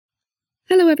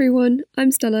Hello everyone, I'm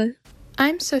Stella.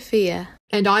 I'm Sophia.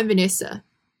 And I'm Vanessa.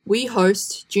 We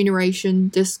host Generation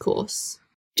Discourse.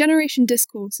 Generation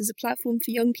Discourse is a platform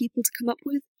for young people to come up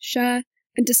with, share,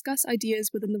 and discuss ideas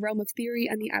within the realm of theory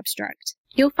and the abstract.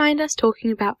 You'll find us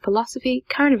talking about philosophy,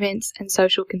 current events, and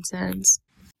social concerns.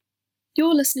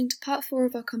 You're listening to part 4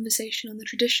 of our conversation on the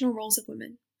traditional roles of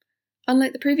women.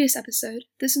 Unlike the previous episode,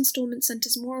 this installment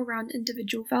centers more around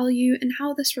individual value and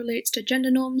how this relates to gender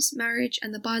norms, marriage,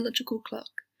 and the biological clock.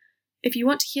 If you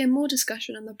want to hear more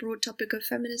discussion on the broad topic of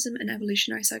feminism and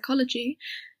evolutionary psychology,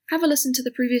 have a listen to the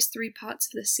previous 3 parts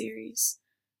of this series.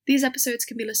 These episodes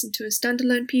can be listened to as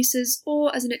standalone pieces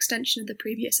or as an extension of the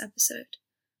previous episode.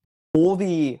 All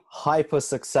the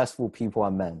hyper-successful people are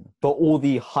men, but all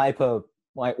the hyper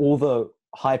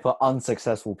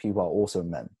unsuccessful people are also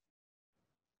men.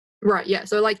 Right, yeah.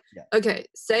 So, okay,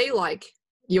 say,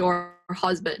 your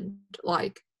husband,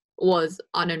 was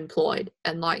unemployed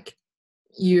and,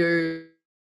 you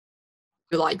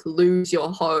lose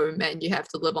your home and you have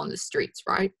to live on the streets,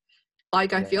 right?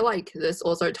 I feel like this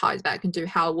also ties back into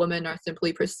how women are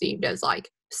simply perceived as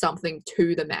something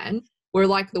to the man, where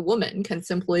the woman can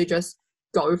simply just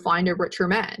go find a richer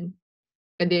man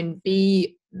and then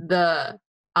be the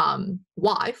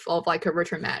wife of a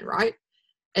richer man, right?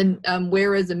 And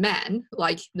whereas a man,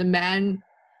 the man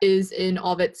is in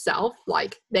of itself,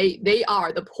 they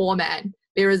are the poor man.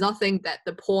 There is nothing that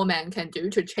the poor man can do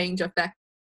to change the fact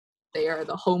they are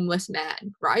the homeless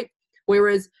man, right?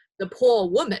 Whereas the poor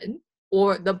woman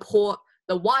or the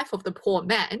wife of the poor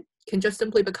man can just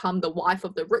simply become the wife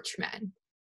of the rich man.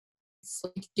 It's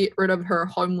get rid of her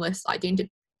homeless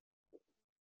identity.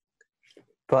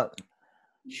 But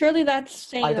surely that's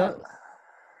saying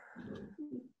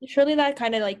surely that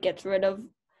kind of gets rid of.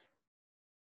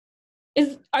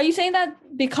 Are you saying that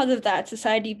because of that,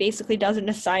 society basically doesn't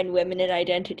assign women an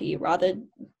identity, rather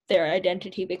their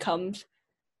identity becomes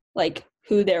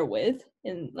who they're with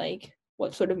and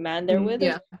what sort of man they're with?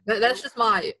 Yeah, that's just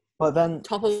my off the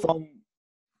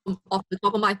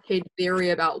top of my head theory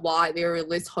about why there are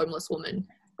less homeless women.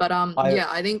 But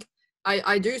I think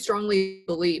I do strongly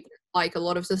believe a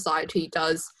lot of society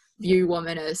does view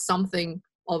women as something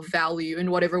of value in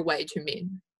whatever way to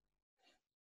men.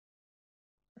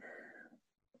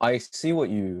 I see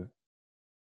what you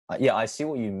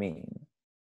mean.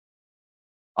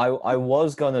 I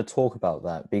was gonna talk about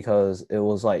that because it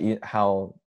was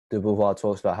how de Beauvoir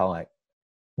talks about how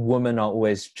women are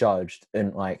always judged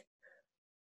and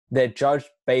they're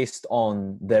judged based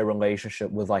on their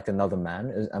relationship with another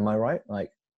man. Am I right?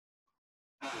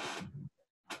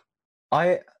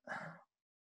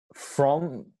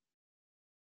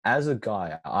 As a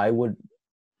guy, I would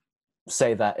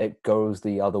say that it goes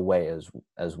the other way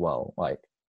as well.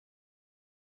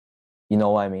 You know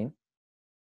what I mean?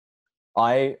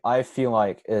 I feel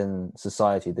in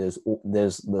society there's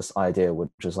this idea which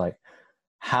is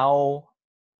how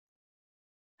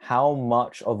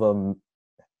much of a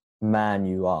man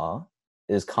you are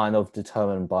is kind of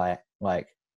determined by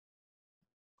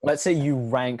let's say you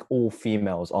rank all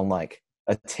females on a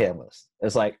tier list.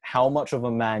 It's how much of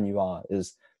a man you are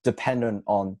is dependent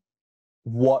on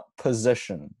what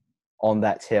position on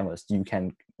that tier list you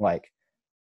can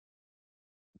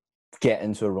get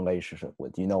into a relationship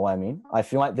with. You know what I mean? I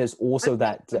feel there's also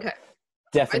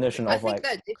definition I of think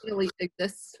that definitely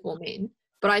exists for men,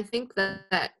 but I think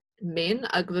that men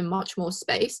are given much more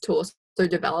space to also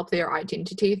develop their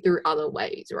identity through other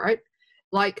ways, right?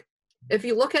 If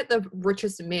you look at the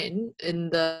richest men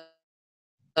in the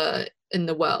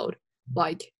world,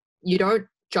 you don't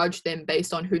judge them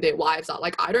based on who their wives are.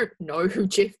 I don't know who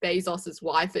Jeff Bezos's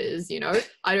wife is,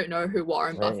 I don't know who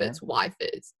Warren Buffett's wife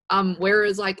is.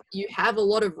 Whereas you have a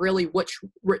lot of really rich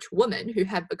women who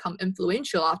have become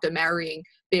influential after marrying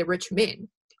their rich men.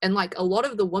 And a lot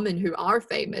of the women who are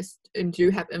famous and do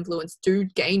have influence do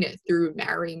gain it through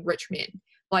marrying rich men.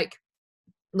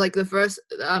 The first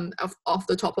off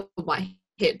the top of my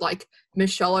head,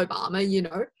 Michelle Obama,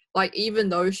 even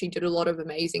though she did a lot of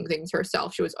amazing things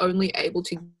herself, she was only able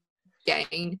to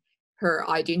gain her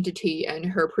identity and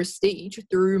her prestige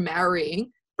through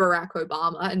marrying Barack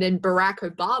Obama and then Barack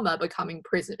Obama becoming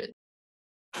president.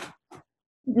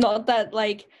 Not that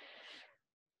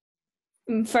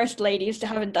first ladies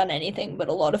haven't done anything, but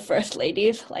a lot of first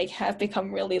ladies have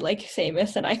become really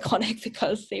famous and iconic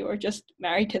because they were just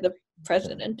married to the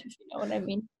president, if you know what I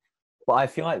mean. But I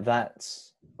feel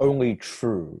that's only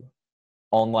true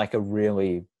on a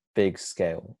really big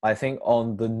scale. I think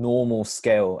on the normal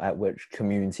scale at which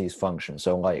communities function,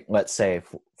 so let's say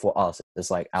for us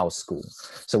it's our school,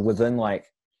 so within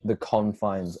the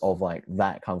confines of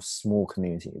that kind of small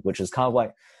community, which is kind of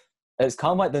it's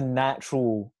kind of like the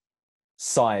natural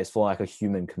size for like a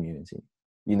human community.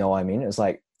 You know what I mean? It's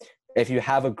like if you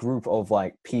have a group of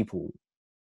like people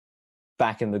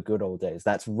back in the good old days,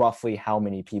 that's roughly how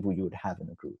many people you would have in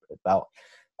a group, about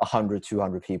 100,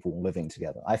 200 people living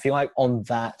together. I feel like on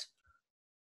that,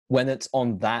 when it's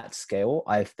on that scale,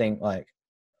 I think like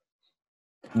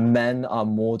men are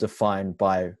more defined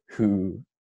by who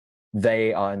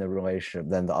they are in a relationship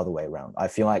than the other way around. I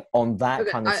feel like on that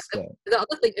kind of scale. The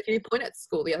other thing, if you point at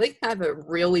school, the other thing I have a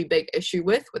really big issue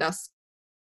with our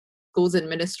schools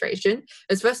administration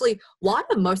is, firstly, why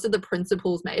are most of the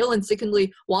principals male? And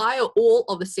secondly, why are all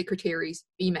of the secretaries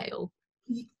female?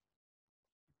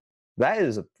 That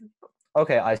is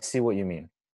okay, I see what you mean.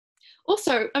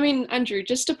 Also, I mean, Andrew,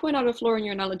 just to point out a flaw in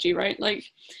your analogy, right? Like,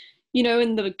 you know,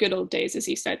 in the good old days, as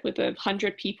you said, with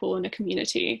 100 people in a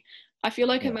community, I feel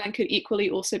like a man could equally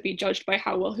also be judged by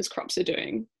how well his crops are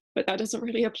doing, but that doesn't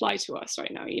really apply to us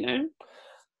right now, you know?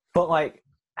 But like,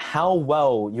 how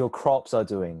well your crops are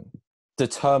doing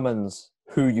determines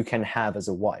who you can have as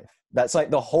a wife. That's like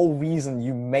the whole reason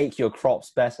you make your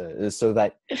crops better, is so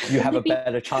that you have a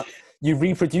better chance. You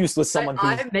reproduce with someone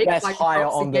who's less higher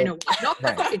on the... Not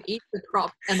because I can eat the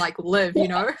crop and like live, you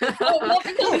know? not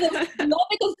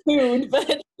because food,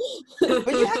 but...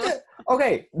 But you have to...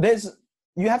 Okay,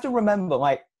 you have to remember,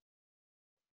 like,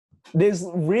 there's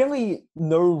really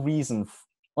no reason...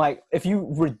 Like, if you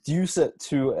reduce it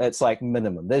to its like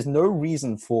minimum, there's no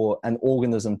reason for an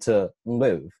organism to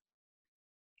live.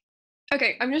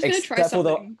 Okay, I'm just gonna try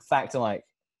something.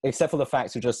 Except for the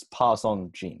fact to just pass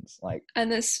on genes, like.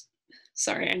 And this,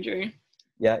 sorry, Andrew.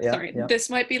 Yeah. Sorry, this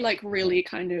might be like really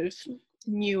kind of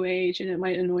new age, and it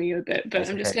might annoy you a bit, but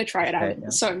I'm just gonna try it out. Yeah.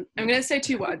 So I'm gonna say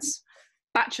 2 words: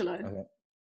 bachelor.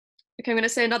 Okay, I'm gonna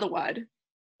say another word: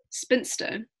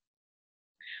 spinster.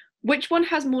 Which one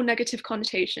has more negative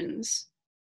connotations?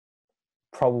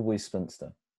 Probably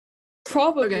spinster.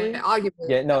 Probably. Okay,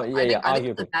 arguably. I think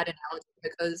it's a bad analogy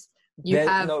because you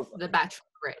have The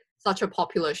Bachelorette, such a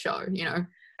popular show, you know.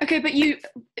 Okay, but you,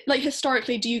 like,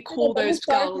 historically, do you call those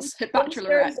girls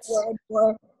bachelorettes?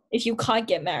 If you can't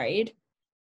get married,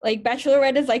 like,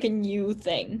 bachelorette is like a new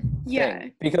thing. Yeah,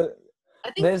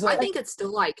 because I think it's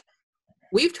still like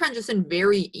we've transitioned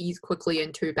very quickly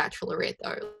into Bachelorette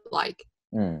though. Like,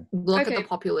 look at the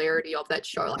popularity of that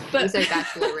show. Like, you say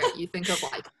Bachelorette, you think of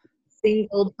like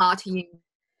single partying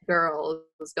girls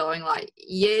going like,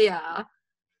 yeah.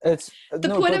 The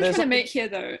point I'm trying to make here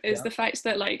though is the fact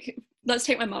that, like, let's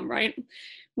take my mum, right?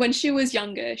 When she was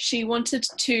younger, she wanted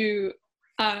to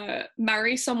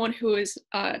marry someone who was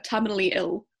terminally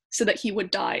ill so that he would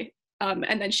die.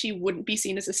 And then she wouldn't be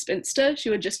seen as a spinster. She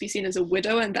would just be seen as a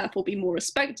widow and therefore be more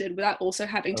respected without also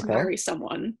having to marry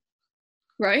someone.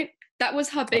 Right? That was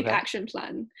her big action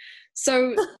plan.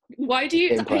 So why do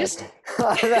you... How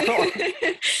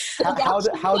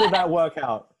did that work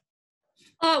out?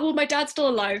 Well, my dad's still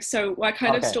alive, so we're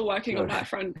kind of still working on that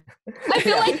front. I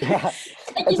feel like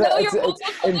you're almost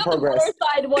on the other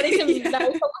side wanting to marry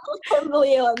someone who's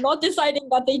terminally ill and not deciding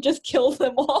that they just kill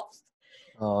them off.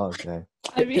 Oh, okay.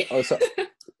 I mean... Also,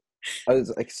 I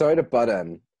was like, sorry to butt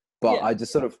in, but I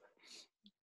just sort of...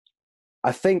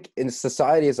 I think in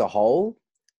society as a whole,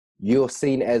 you're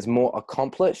seen as more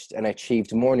accomplished and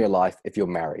achieved more in your life if you're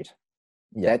married.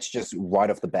 Yeah. That's just right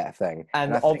off the bat thing.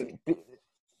 And I think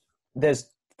there's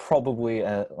probably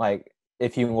like,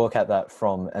 if you look at that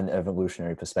from an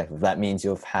evolutionary perspective, that means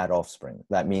you've had offspring.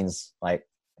 That means like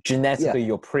genetically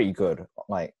you're pretty good.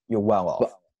 Like, you're well off.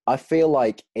 But I feel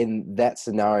like in that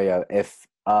scenario, if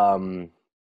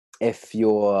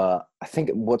you're, I think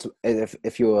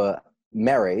if you're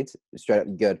married, straight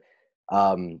up good,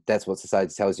 that's what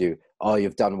society tells you. Oh,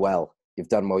 you've done well.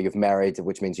 You've married,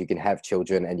 which means you can have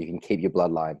children and you can keep your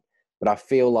bloodline. But I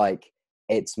feel like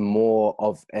it's more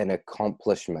of an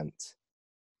accomplishment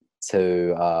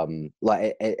to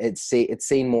like it's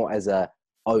seen more as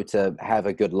to have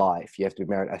a good life you have to be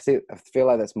married. I feel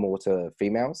like that's more to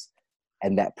females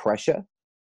and that pressure.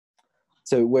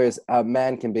 So whereas a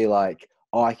man can be like,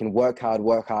 oh, I can work hard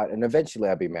and eventually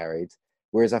I'll be married,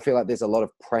 whereas I feel like there's a lot of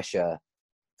pressure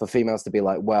for females to be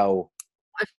like, well,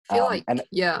 I feel like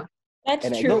that's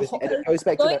and true. It goes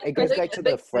back to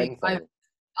the friend thing.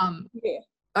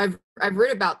 I've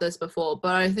read about this before,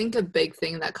 but I think a big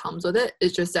thing that comes with it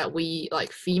is just that we,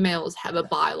 like, females have a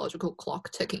biological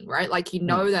clock ticking, right? Like, you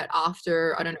know that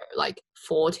after, I don't know, like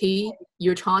 40,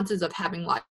 your chances of having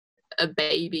like a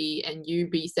baby and you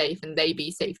be safe and they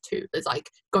be safe too is like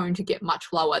going to get much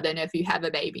lower than if you have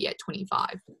a baby at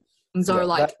 25. And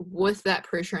so with that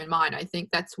pressure in mind, I think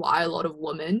that's why a lot of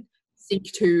women seek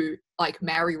to like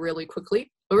marry really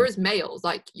quickly Whereas males,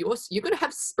 like you're gonna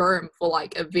have sperm for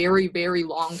like a very, very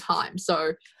long time.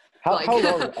 So How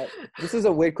long? like This is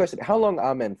a weird question. How long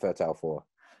are men fertile for?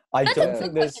 I That's don't a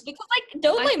think good there's. question because like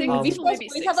don't I like think movie until stars maybe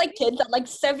always have like 60. kids at like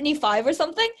 75 or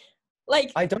something.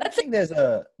 Like I don't that's think there's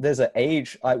an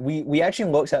age. We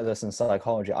actually looked at this in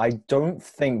psychology. I don't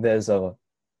think there's a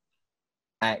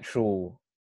actual.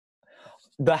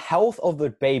 The health of the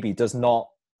baby is not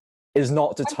I'm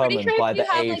pretty determined sure by if you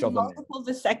the have age like of the man. multiple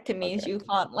vasectomies, Okay. you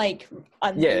can't like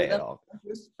undo Yeah, them.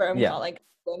 Your sperm Yeah. can't like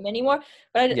swim anymore.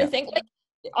 But I Yeah. think like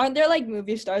aren't there like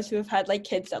movie stars who have had like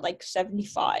kids at like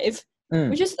 75? Mm.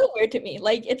 Which is so weird to me.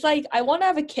 Like it's like I want to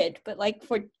have a kid, but like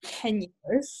for 10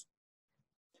 years.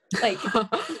 Like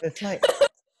It's like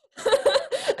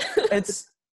it's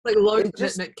like low it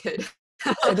just- commitment kid.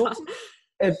 it also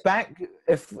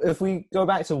if we go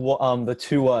back to what the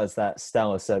two words that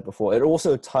Stella said before, it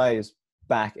also ties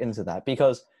back into that,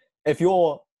 because if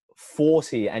you're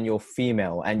 40 and you're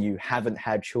female and you haven't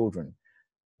had children,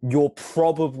 you're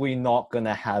probably not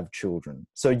gonna have children.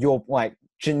 So you're like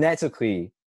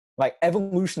genetically, like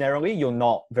evolutionarily, you're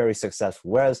not very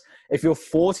successful. Whereas if you're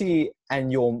 40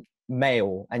 and you're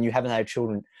male and you haven't had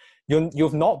children,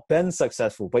 you've not been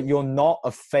successful, but you're not a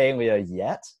failure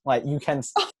yet. Like you can,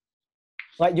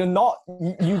 like you're not,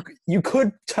 you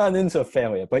could turn into a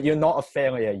failure, but you're not a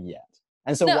failure yet.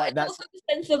 And so no, what it's that's also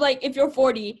the sense of like if you're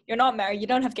 40, you're not married, you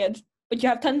don't have kids, but you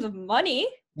have tons of money.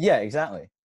 yeah, exactly.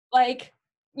 Like,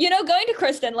 you know, going to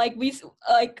Kristen, like we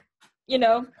like, you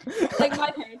know, like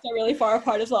my parents are really far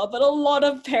apart as well, but a lot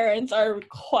of parents are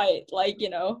quite like, you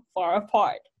know, far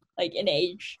apart, like in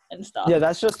age and stuff. Yeah,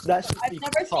 that's just I've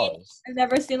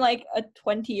never seen like a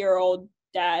 20-year-old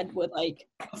dad with like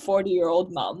a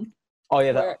 40-year-old mom. Oh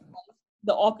yeah, Where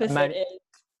the opposite is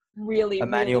really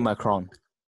Emmanuel really... Macron.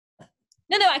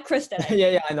 No, at Kristen.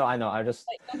 yeah, I know. I just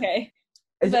like, okay.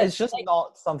 it's just like,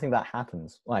 not something that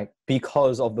happens, like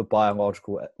because of the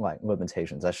biological like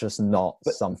limitations. That's just not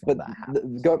something that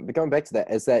happens. Going back to that,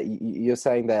 is that you're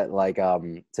saying that like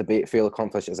to feel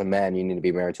accomplished as a man, you need to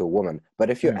be married to a woman. But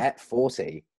if you're at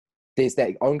 40, there's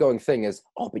that ongoing thing is,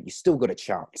 oh, but you still got a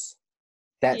chance.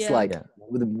 That's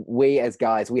we as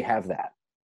guys, we have that.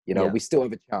 You know, we still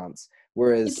have a chance.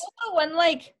 Whereas it's also when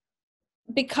like,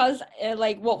 because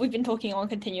like what we've been talking on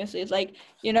continuously is like,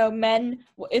 you know, men,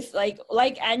 it's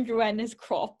like Andrew and his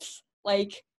crops,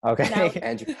 like okay now,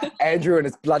 Andrew and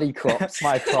his bloody crops.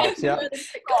 My crops. Yeah.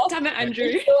 God damn it, Andrew.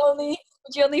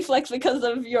 you only flex because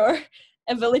of your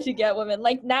ability to get women.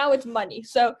 Like now it's money,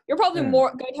 so you're probably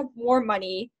going to have more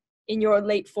money in your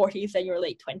late 40s than your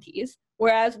late 20s,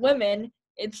 whereas women,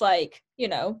 it's like, you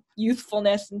know,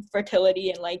 youthfulness and fertility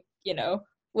and like, you know,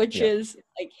 which is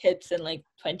like hits in like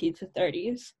 20s to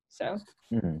 30s. So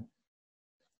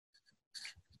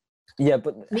yeah,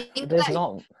 but there's like,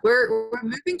 not. We're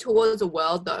moving towards a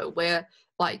world though where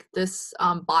like this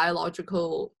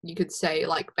biological, you could say,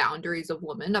 like boundaries of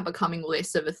women are becoming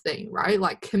less of a thing, right?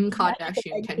 Like Kim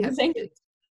Kardashian can have kids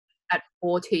at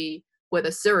 40 with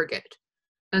a surrogate,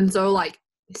 and so like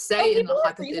say in the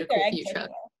hypothetical future,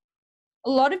 a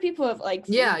lot of people have like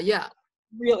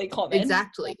really common.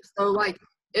 Exactly. So like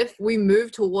if we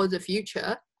move towards a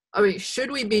future, I mean,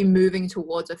 should we be moving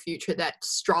towards a future that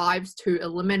strives to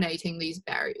eliminating these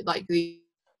barriers, like the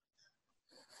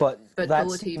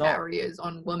fertility barriers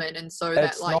on women, and so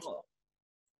that like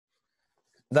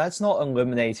that's not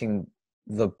eliminating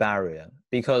the barrier,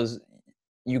 because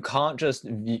you can't just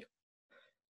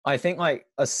I think like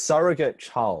a surrogate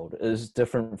child is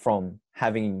different from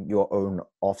having your own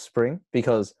offspring,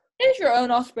 because it is your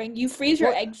own offspring. You freeze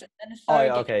your eggs and a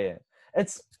surrogate. Oh, okay, yeah.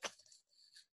 It's.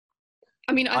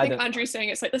 I mean, I think Andrew's saying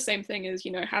it's like the same thing as,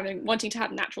 you know, wanting to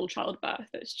have natural childbirth.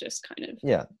 It's just kind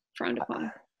of frowned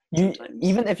upon.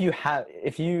 Even if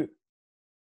you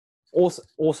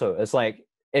also it's like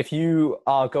if you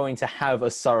are going to have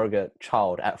a surrogate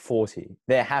child at 40,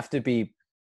 there have to be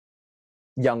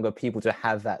younger people to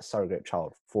have that surrogate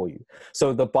child for you.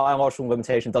 So the biological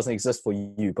limitation doesn't exist for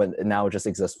you, but it now just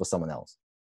exists for someone else.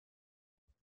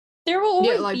 There will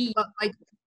always be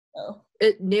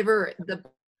it never, the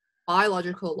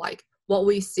biological, like what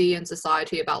we see in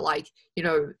society about like, you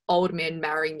know, old men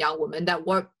marrying young women, that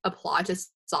won't apply to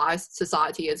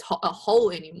society as a whole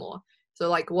anymore. So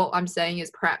like what I'm saying is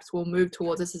perhaps we'll move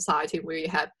towards a society where you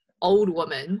have old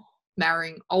women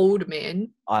marrying old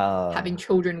men, having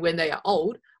children when they are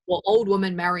old, or old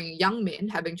women marrying young men,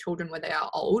 having children when they are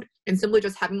old, and simply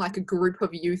just having like a group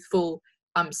of youthful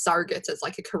surrogates as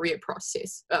like a career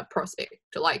prospect.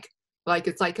 Like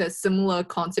it's like a similar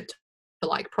concept to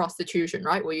like prostitution,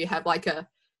 right? Where you have like a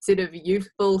set of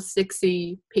youthful,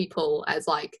 sexy people as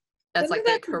like that's Isn't like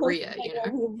their that supposed to be, career, like, you what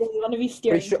know. we really want to be Pretty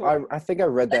steering sure, towards? I think I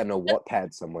read that in a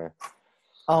Wattpad somewhere.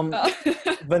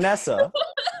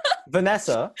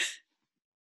 Vanessa,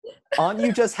 aren't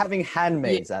you just having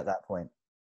handmaids at that point?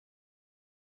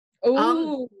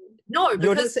 Oh, No, You're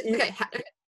because just- you- okay,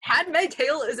 handmade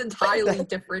tale is entirely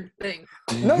different thing.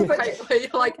 No, but Right? Where you're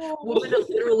like women are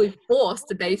literally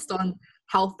forced based on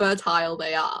how fertile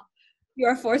they are. you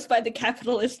are forced by the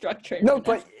capitalist structure. no,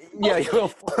 Vanessa. but yeah,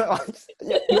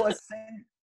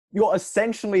 you're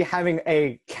essentially having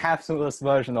a capitalist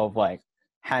version of like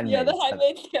handmaids. Yeah, the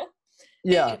handmaid's tale.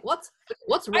 Yeah. What's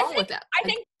wrong with that? I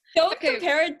think don't Okay.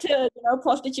 compare it to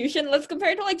prostitution. Let's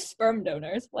compare it to like sperm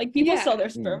donors. Like people Yeah. sell their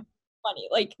sperm for money.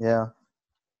 Like Yeah.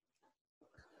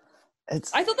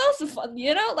 It's I thought that was fun.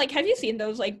 Like have you seen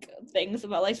those like things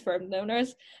about like sperm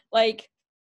donors? Like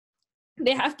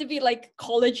they have to be like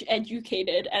college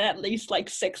educated and at least like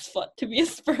 6 foot to be a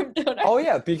sperm donor. oh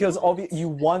yeah, because you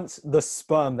want the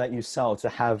sperm that you sell to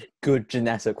have good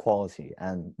genetic quality,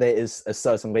 and there is a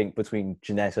certain link between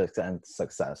genetics and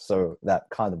success. So that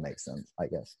kind of makes sense, I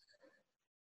guess.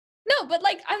 No, but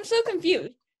like I'm so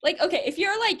confused. Like, okay, if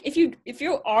you're like if you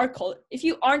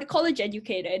aren't college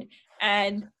educated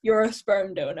and you're a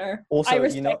sperm donor, Also, I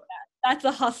respect that. That's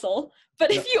a hustle. But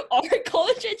if you are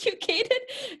college educated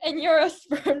and you're a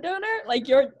sperm donor, like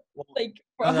you're like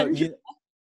for no, 100,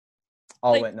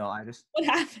 oh like- wait, no, I just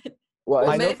what Well, Or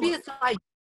I know maybe it's like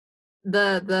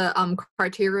the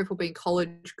criteria for being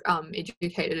college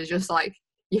educated is just like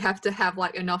you have to have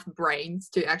like enough brains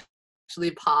to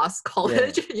actually pass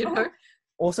college, you know.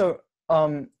 also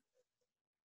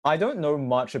I don't know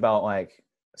much about like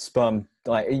sperm.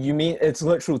 Like you mean it's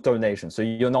literal donation, so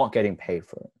you're not getting paid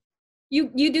for it.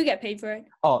 you do get paid for it.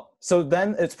 Oh, so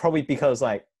then it's probably because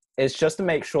like it's just to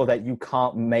make sure that you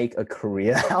can't make a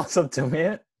career out of doing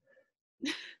it.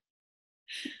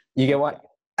 You get what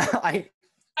I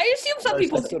assume some No,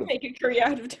 people that's do sort of- make a career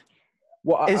out of it.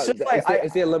 well, It's just like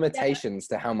is there limitations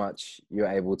to how much you're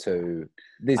able to?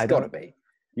 There's I got to don't- be.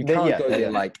 You There- can't yeah, go yeah.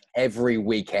 there like every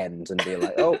weekend and be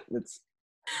like, oh, it's.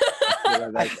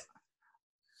 That's,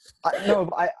 no,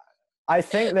 but I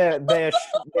think there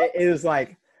is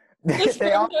like The they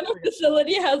sperm are donor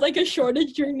facility has like a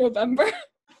shortage during November.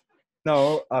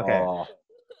 no okay oh,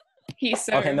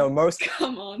 Heeseo. okay no most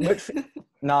Come on.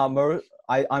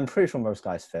 I'm pretty sure most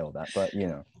guys fail that, but you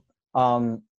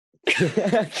know,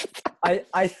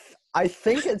 I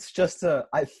think it's just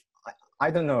I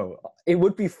don't know. It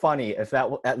would be funny if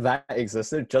that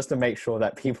existed, just to make sure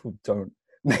that people don't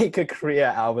make a career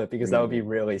out of it, because that would be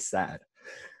really sad.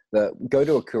 go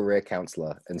to a career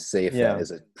counselor and see if Yeah. that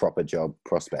is a proper job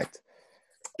prospect.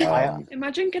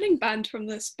 Imagine getting banned from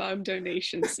the sperm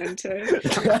donation center.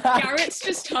 Garrett's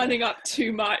just turning up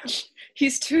too much.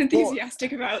 He's too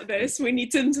enthusiastic about this. We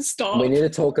need him to stop. We need to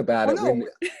talk about it. Well, no,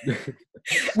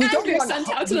 we don't Andrew want sent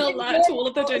to- out an alert to all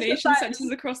of the donation centers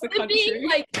across the Would it be, country.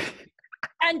 like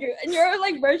Andrew, in your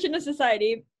like version of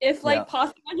society, if like Yeah.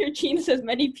 passing on your genes to as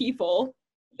many people,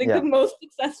 like Yeah. the most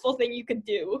successful thing you could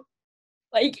do,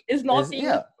 like, is not being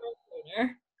yeah. a sperm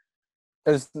donor.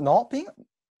 Is not being.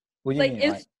 What do you Like,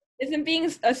 mean? isn't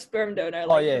being a sperm donor? Oh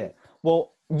Like, yeah.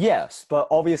 Well, yes, but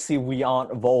obviously we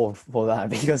aren't evolved for that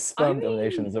because sperm I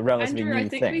donation mean, is a relatively Andrew, I new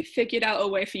think thing. we figured out a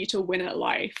way for you to win at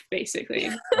life,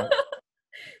 basically.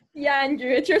 Yeah, Andrew,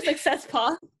 it's your success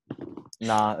path.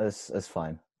 Nah, it's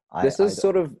fine. This is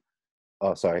sort of.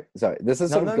 Oh, sorry. This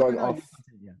is sort of going off.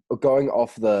 Going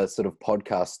off the sort of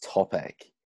podcast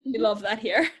topic. We love that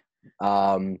here.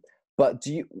 But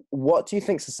what do you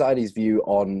think society's view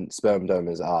on sperm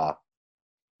donors are?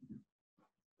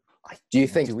 Do you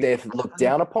think they're looked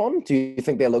down upon? Do you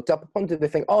think they're looked up upon? Do they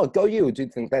think, oh, go you? Or do you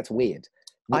think that's weird?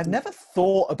 I've never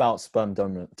thought about sperm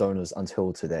donors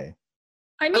until today.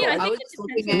 I mean, I I think was it just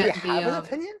depends looking on- Do at you have an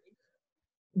opinion?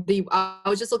 I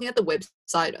was just looking at the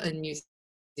website in New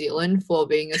Zealand for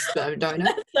being a sperm donor.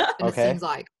 And Okay. it seems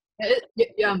like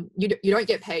you don't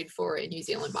get paid for it in New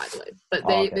Zealand, by the way. But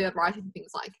they're writing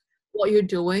things like, what you're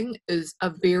doing is a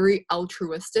very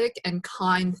altruistic and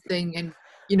kind thing, and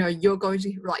you're going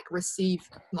to like receive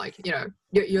like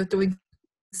you're doing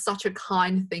such a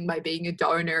kind thing by being a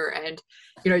donor and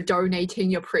donating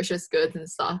your precious goods and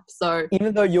stuff. So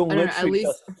Even though you're I don't know, at literally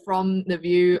least from the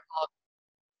view of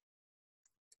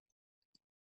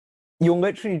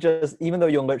even though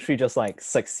you're literally just like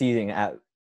succeeding at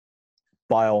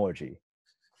biology.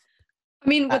 I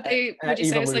mean, would At you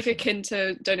say it's like evolution. akin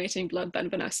to donating blood then,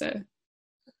 Vanessa?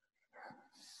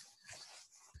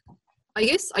 I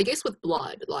guess with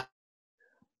blood, like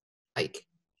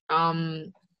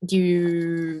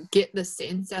you get the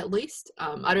sense, at least,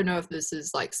 I don't know if this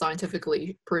is like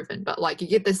scientifically proven, but like you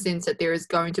get the sense that there is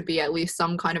going to be at least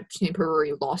some kind of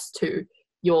temporary loss to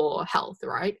your health,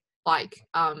 right? Like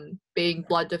being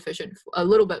blood deficient, a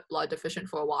little bit blood deficient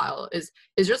for a while is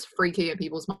just freaky in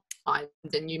people's minds,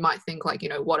 and you might think like,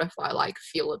 what if I like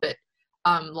feel a bit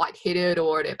lightheaded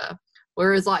or whatever,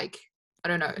 whereas like, I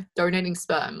don't know, donating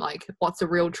sperm, like what's the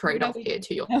real trade-off here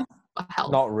to your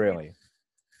health? Not really.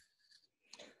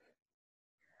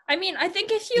 I mean, I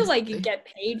think if you like get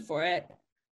paid for it,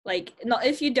 like, not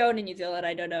if you don't in New Zealand,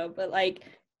 I don't know, but like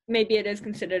maybe it is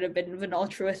considered a bit of an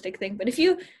altruistic thing. But if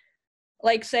you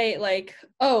like say like,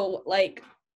 oh, like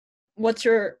what's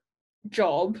your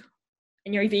job,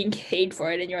 and you're being paid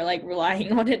for it, and you're like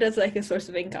relying on it as like a source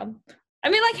of income, I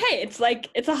mean, like, hey,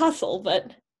 it's a hustle,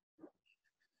 but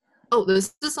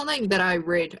this is something that I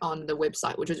read on the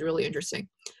website, which is really interesting.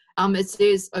 It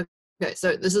says, okay,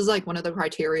 so this is like one of the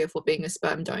criteria for being a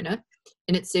sperm donor,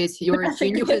 and it says you're a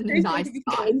genuine nice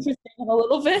guy a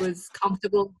little bit. Was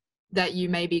comfortable that you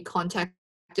may be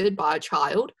contacted by a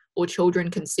child or children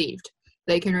conceived.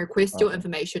 They can request your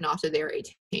information after they're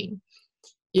 18.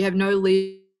 You have no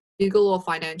legal or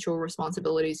financial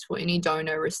responsibilities for any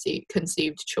donor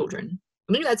conceived children.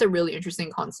 I mean, that's a really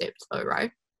interesting concept though,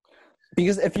 right?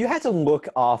 Because if you had to look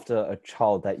after a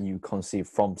child that you conceived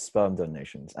from sperm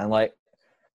donations, and like,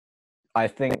 I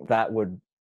think that would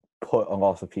put a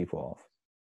lot of people off.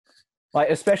 Like,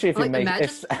 especially if you like, make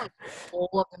imagine like all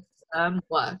of the sperm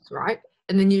works, right?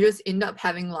 And then you just end up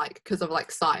having like, because of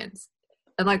like science,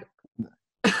 and like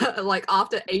like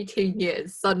after 18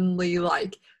 years, suddenly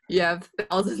like you have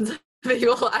thousands of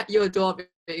people at your door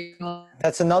being like,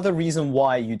 that's another reason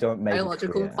why you don't make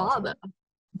biological father.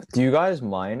 Do you guys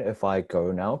mind if I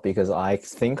go now? Because I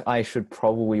think I should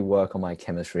probably work on my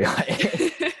chemistry.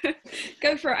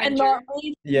 Go for it, And Andrew. not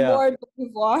read more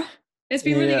before. It's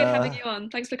been really good having you on.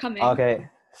 Thanks for coming. Okay,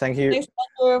 thank you. Thanks,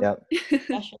 Andrew. Yep.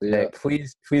 Okay,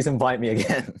 please invite me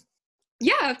again.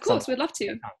 Yeah, of course, we'd love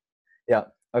to. Yeah.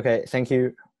 Okay, thank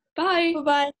you. Bye.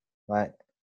 Bye. Bye.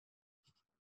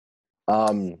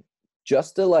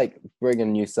 Just to like bring a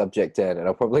new subject in, and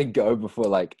I'll probably go before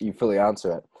like you fully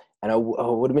answer it. And it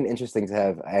would have been interesting to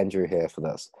have Andrew here for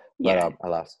this, but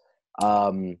alas.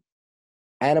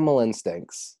 Animal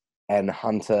instincts and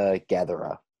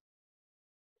hunter-gatherer.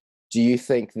 Do you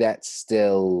think that's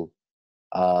still,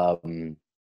 even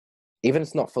if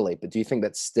it's not fully, but do you think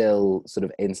that's still sort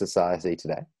of in society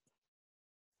today?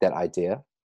 That idea?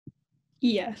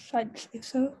 Yes, I'd say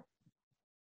so.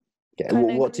 Okay.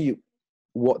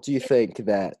 What do you think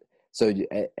that? So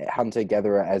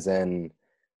hunter-gatherer, as in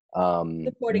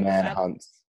man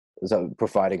hunts, so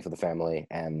providing for the family,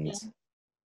 and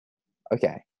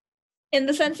okay. In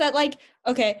the sense that like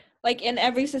in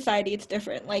every society it's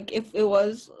different. Like if it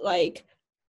was like,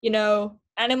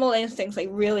 animal instincts, like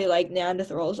really like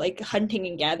Neanderthals, like hunting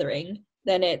and gathering,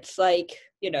 then it's like,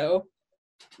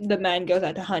 the man goes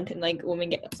out to hunt and like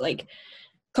woman gets like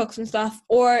cooks and stuff.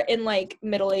 Or in like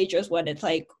Middle Ages when it's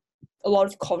like a lot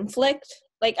of conflict,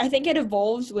 like I think it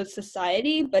evolves with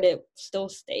society, but it still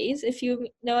stays, if you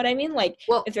know what I mean. Like,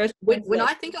 well, if there's when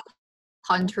I think of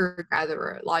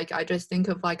hunter-gatherer, like I just think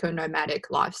of like a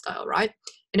nomadic lifestyle, right?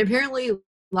 And apparently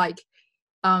like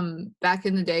back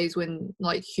in the days when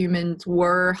like humans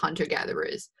were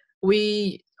hunter-gatherers,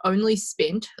 we only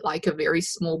spent like a very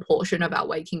small portion of our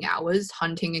waking hours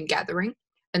hunting and gathering,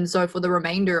 and so for the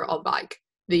remainder of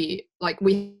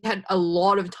we had a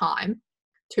lot of time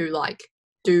to like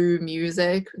do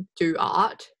music, do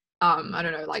art, I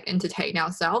don't know, like entertain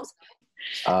ourselves.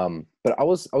 But I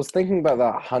was thinking about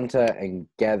the hunter and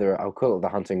gatherer. I'll call it the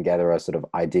hunter and gatherer sort of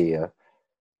idea,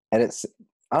 and it's,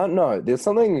 I don't know, there's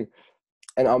something,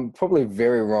 and I'm probably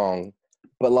very wrong,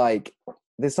 but like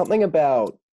there's something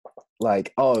about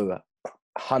like, oh,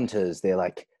 hunters, they're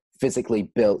like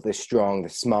physically built, they're strong, they're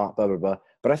smart, blah blah blah.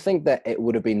 But I think that it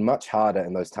would have been much harder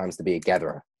in those times to be a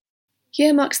gatherer.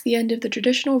 Here marks the end of the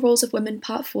Traditional Roles of Women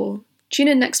Part 4. Tune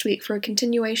in next week for a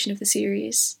continuation of the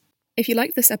series. If you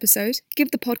liked this episode,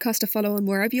 give the podcast a follow on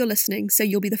wherever you're listening so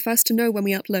you'll be the first to know when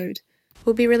we upload.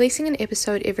 We'll be releasing an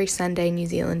episode every Sunday New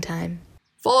Zealand time.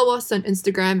 Follow us on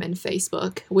Instagram and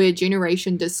Facebook. We're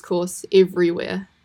Generation Discourse everywhere.